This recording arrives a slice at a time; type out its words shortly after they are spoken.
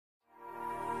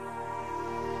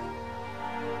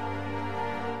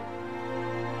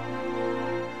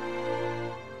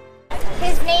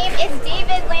is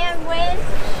David Lam Nguyen,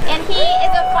 and he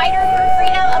is a fighter for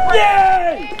freedom of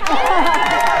Yay!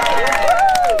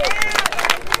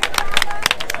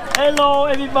 Hello,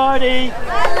 everybody.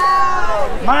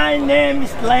 Hello. My name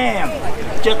is Lam,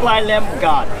 just like Lamb of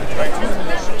God.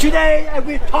 Today, I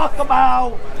will talk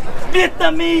about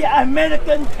Vietnamese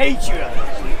American patriots.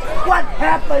 What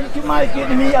happened to my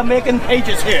Vietnamese American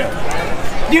patriots here?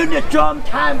 During the drum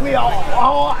time, we are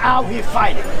all out here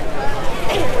fighting.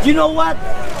 You know what?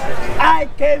 I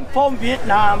came from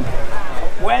Vietnam.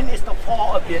 When is the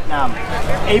fall of Vietnam?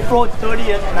 April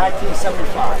 30th,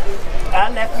 1975. I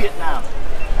left Vietnam.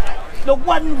 The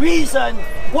one reason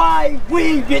why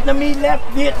we Vietnamese left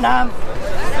Vietnam,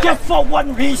 just for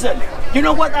one reason. You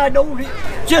know what I don't,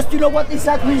 you know what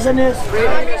that reason is?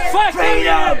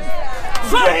 Freedom!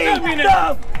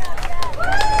 Freedom!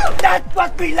 That's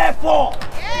what we left for.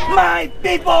 My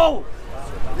people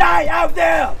die out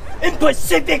there in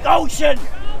Pacific Ocean.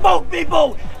 Both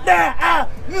people, there are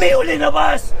millions of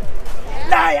us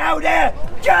die out there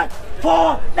just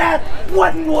for that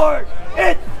one word.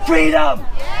 It's freedom.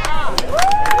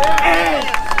 And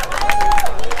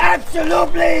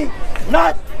absolutely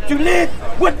not to live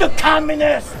with the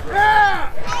communists.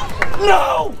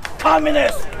 No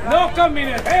communists. No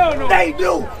communists. Hell no. They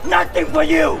do nothing for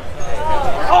you.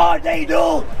 All they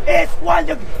do is want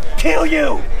to kill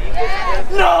you.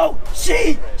 No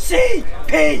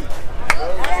CCP.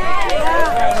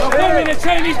 No communist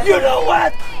Chinese. You know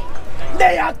what?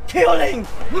 They are killing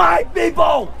my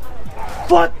people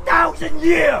for 1,000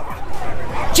 years.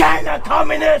 China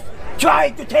communists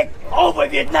trying to take over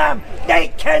Vietnam. They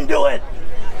can do it.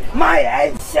 My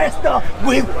ancestors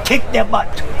will kick their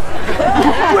butt.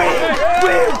 We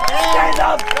will stand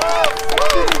up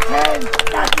to defend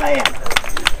that land.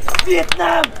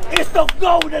 Vietnam is the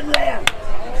golden land.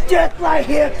 Just like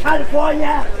here,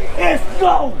 California is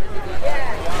gold.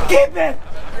 Keep it.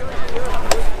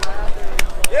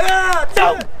 Yeah,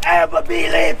 don't ever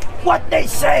believe what they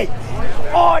say.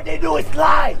 All they do is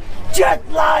lie. Just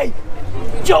like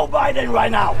Joe Biden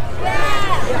right now.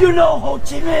 You know Ho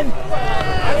Chi Minh?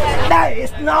 That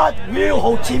is not real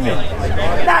Ho Chi Minh.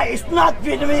 That is not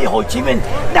Vietnamese Ho Chi Minh.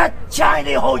 That's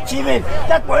Chinese Ho Chi Minh.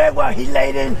 That's wherever he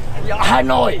laid in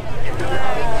Hanoi.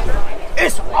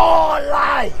 It's all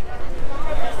lie.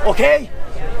 Okay?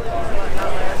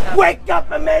 Wake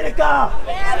up, America!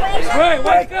 Right,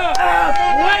 wake up!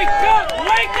 Wake up!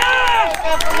 Wake up!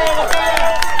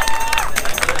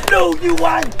 Do you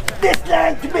want this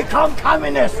land to become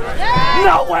communist?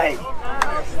 No way!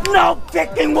 No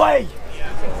freaking way!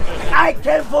 I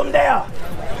came from there.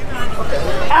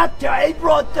 After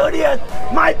April 30th,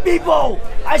 my people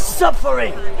are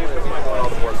suffering.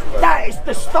 That is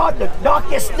the start, the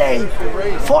darkest day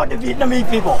for the Vietnamese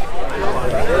people.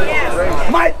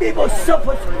 My people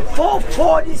suffered for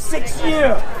 46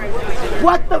 years.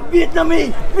 What the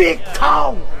Vietnamese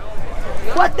recount?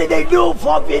 What did they do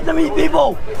for Vietnamese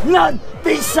people? None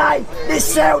besides they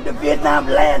sell the Vietnam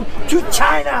land to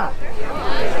China.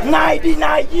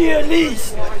 99-year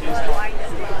lease.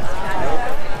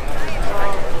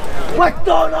 What's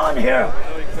going on here?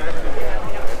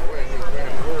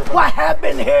 What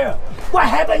happened here? What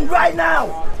happened right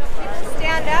now?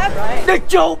 Stand up. The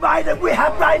Joe Biden we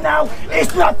have right now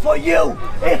is not for you.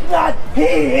 It's not,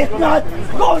 he is not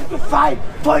going to fight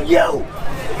for you.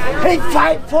 He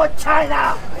fight for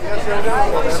China.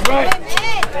 That's right.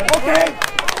 Okay?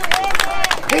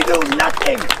 He do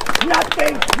nothing.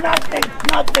 Nothing.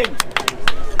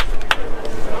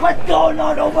 What's going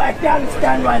on over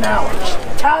Afghanistan right now?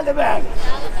 Taliban.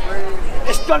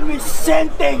 It's gonna be the same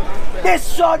thing. This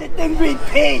sort of thing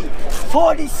repeat.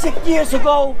 46 years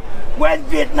ago, when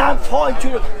Vietnam fell into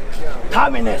the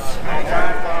communists.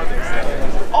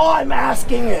 All I'm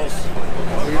asking is,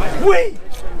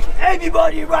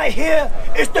 everybody right here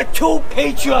is the true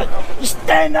patriot. You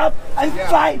stand up and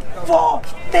fight for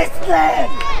this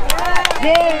land.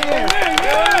 Yeah.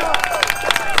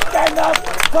 Stand up,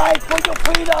 fight for your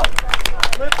freedom.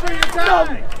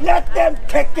 Don't let them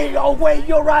take it away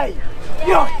your right.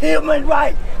 Your human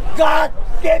right. God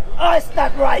gave us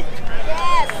that right.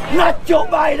 Yes. Not Joe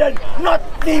Biden, not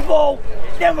evil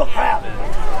Democrat.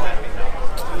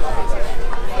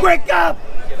 Wake up!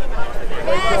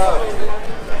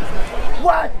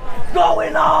 What's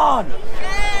going on?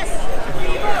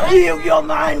 Yes. Use your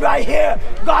mind right here.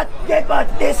 God gave us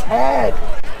this head.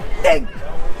 Think.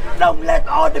 Don't let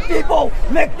all the people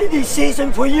make the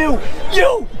decision for you.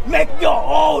 You make your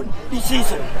own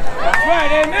decision. That's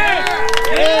right, amen.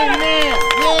 Amen.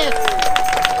 Yes.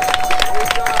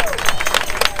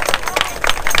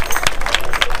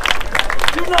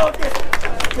 You know this.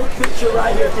 this picture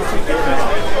right here. This is Vietnam.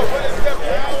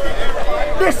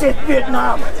 This is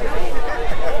Vietnam.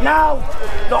 Now,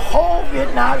 the whole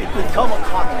Vietnam has become a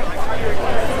communist.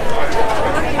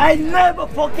 I never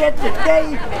forget the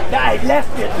day that I left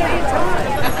Vietnam.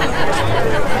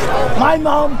 My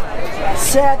mom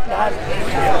said that,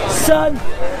 son,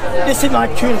 this is my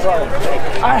twin brother.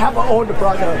 I have an older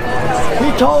brother.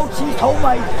 She told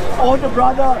my older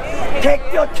brother, take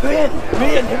your twin,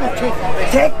 me and him are twin,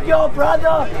 take your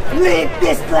brother, leave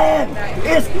this land.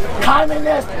 It's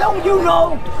communist, don't you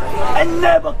know? And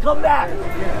never come back.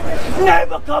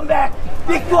 Never come back.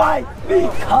 Why?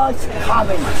 Because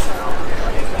communist.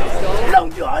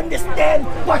 Don't you understand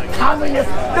what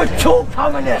communists, the true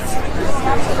communists?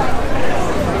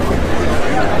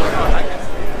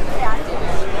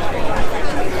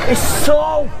 It's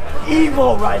so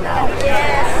evil right now.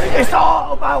 It's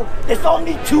all about, there's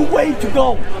only two ways to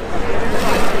go.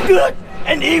 Good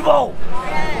and evil.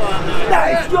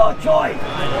 That is your choice.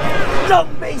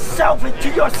 Don't be selfish to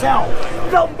yourself.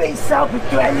 Don't be selfish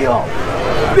to anyone.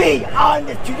 Be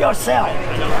honest to yourself.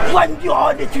 When you're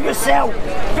honest to yourself,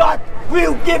 God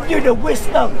will give you the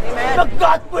wisdom. The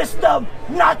God wisdom,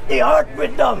 not the earth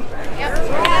wisdom.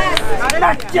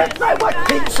 That's just like what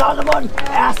King Solomon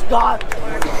asked God.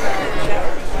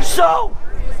 So,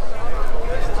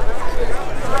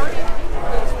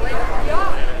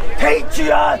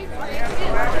 patriot,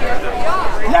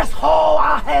 let's hold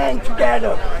our hands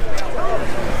together.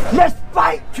 Let's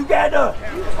fight together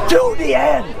to the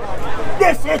end.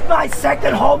 This is my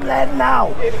second homeland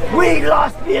now. We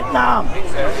lost Vietnam.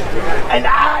 And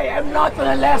I am not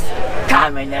going to let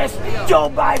communist Joe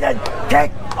Biden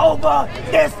take over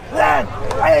this land.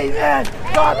 Amen.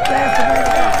 God bless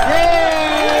America.